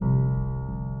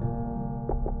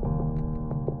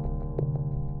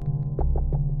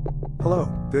Hello,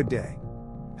 good day.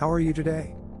 How are you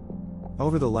today?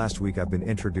 Over the last week I've been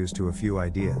introduced to a few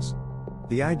ideas.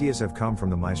 The ideas have come from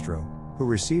the maestro, who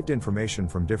received information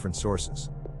from different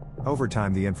sources. Over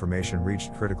time the information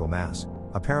reached critical mass.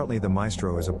 Apparently the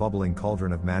maestro is a bubbling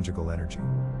cauldron of magical energy.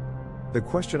 The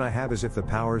question I have is if the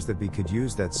powers that be could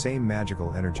use that same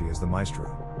magical energy as the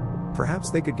maestro.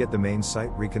 Perhaps they could get the main site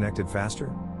reconnected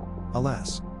faster?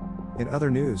 Alas. In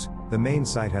other news, the main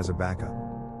site has a backup.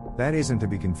 That isn't to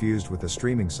be confused with the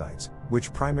streaming sites,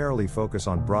 which primarily focus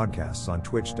on broadcasts on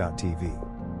twitch.tv.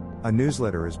 A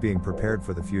newsletter is being prepared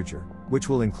for the future, which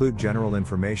will include general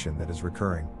information that is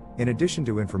recurring, in addition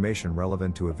to information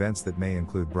relevant to events that may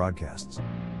include broadcasts.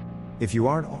 If you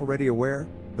aren't already aware,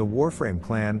 the Warframe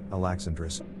clan,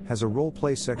 Hlix-Eth, has a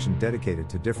role-play section dedicated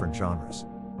to different genres.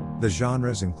 The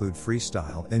genres include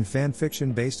freestyle and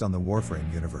fanfiction based on the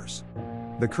Warframe universe.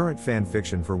 The current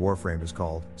fanfiction for Warframe is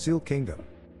called Seal Kingdom.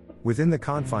 Within the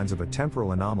confines of a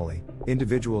temporal anomaly,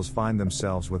 individuals find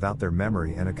themselves without their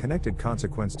memory and a connected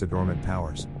consequence to dormant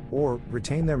powers, or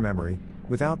retain their memory,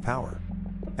 without power,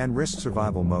 and risk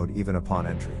survival mode even upon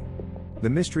entry. The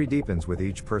mystery deepens with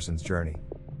each person's journey.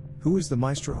 Who is the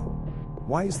maestro?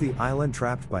 Why is the island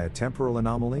trapped by a temporal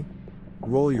anomaly?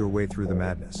 Roll your way through the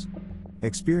madness.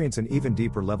 Experience an even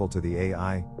deeper level to the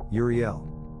AI,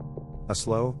 Uriel. A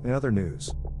slow, in other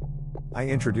news. I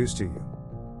introduce to you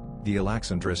the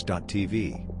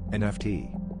Hlix-Eth.tv,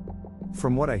 NFT.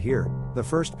 From what I hear, the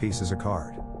first piece is a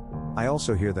card. I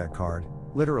also hear that card,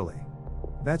 literally.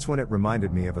 That's when it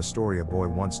reminded me of a story a boy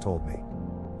once told me.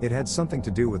 It had something to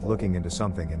do with looking into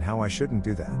something and how I shouldn't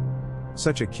do that.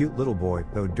 Such a cute little boy,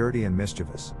 though dirty and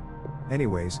mischievous.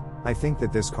 Anyways, I think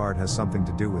that this card has something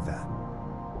to do with that.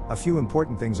 A few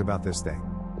important things about this thing.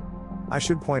 I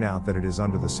should point out that it is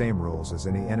under the same rules as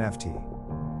any NFT.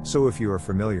 So if you are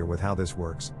familiar with how this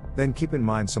works, then keep in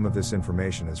mind some of this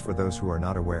information is for those who are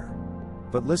not aware.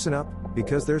 But listen up,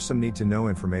 because there's some need to know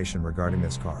information regarding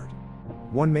this card.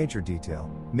 One major detail,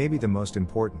 maybe the most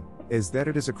important, is that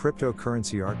it is a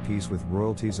cryptocurrency art piece with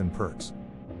royalties and perks.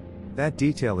 That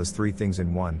detail is three things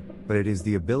in one, but it is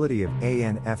the ability of a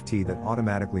NFT that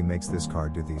automatically makes this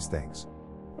card do these things.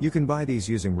 You can buy these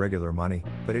using regular money,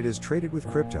 but it is traded with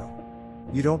crypto.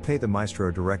 You don't pay the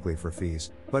maestro directly for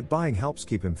fees, but buying helps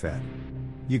keep him fed.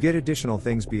 You get additional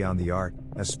things beyond the art,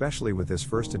 especially with this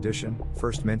first edition,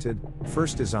 first minted,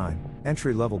 first design,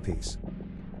 entry-level piece.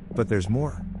 But there's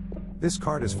more. This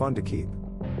card is fun to keep.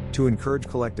 To encourage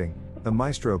collecting, the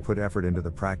maestro put effort into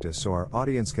the practice so our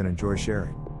audience can enjoy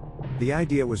sharing. The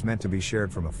idea was meant to be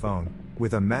shared from a phone,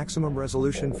 with a maximum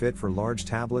resolution fit for large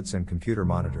tablets and computer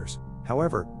monitors.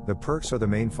 However, the perks are the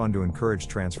main fun to encourage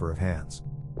transfer of hands.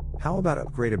 How about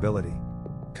upgradability?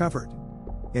 Covered.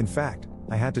 In fact,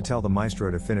 I had to tell the maestro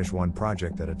to finish one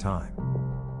project at a time.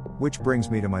 Which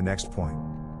brings me to my next point.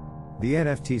 The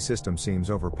NFT system seems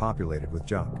overpopulated with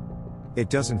junk. It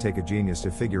doesn't take a genius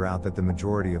to figure out that the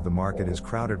majority of the market is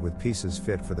crowded with pieces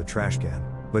fit for the trash can,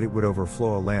 but it would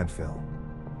overflow a landfill.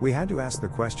 We had to ask the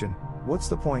question, what's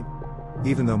the point?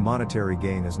 Even though monetary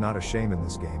gain is not a shame in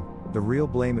this game, the real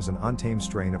blame is an untamed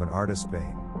strain of an artist's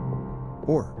pain.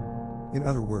 Or, in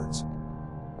other words,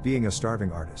 being a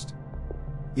starving artist.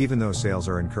 Even though sales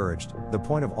are encouraged, the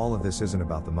point of all of this isn't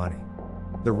about the money.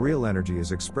 The real energy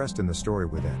is expressed in the story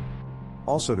within.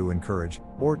 Also to encourage,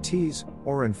 or tease,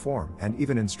 or inform, and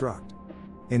even instruct.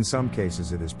 In some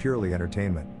cases it is purely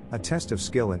entertainment, a test of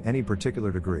skill in any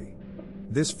particular degree.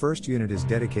 This first unit is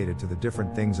dedicated to the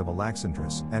different things of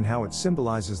Hlix-Eth and how it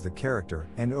symbolizes the character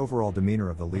and overall demeanor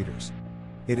of the leaders.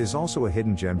 It is also a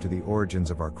hidden gem to the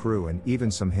origins of our crew and even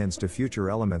some hints to future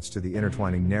elements to the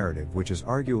intertwining narrative, which is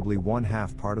arguably one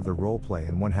half part of the roleplay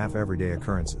and one half everyday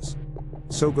occurrences.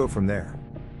 So go from there.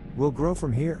 We'll grow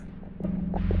from here.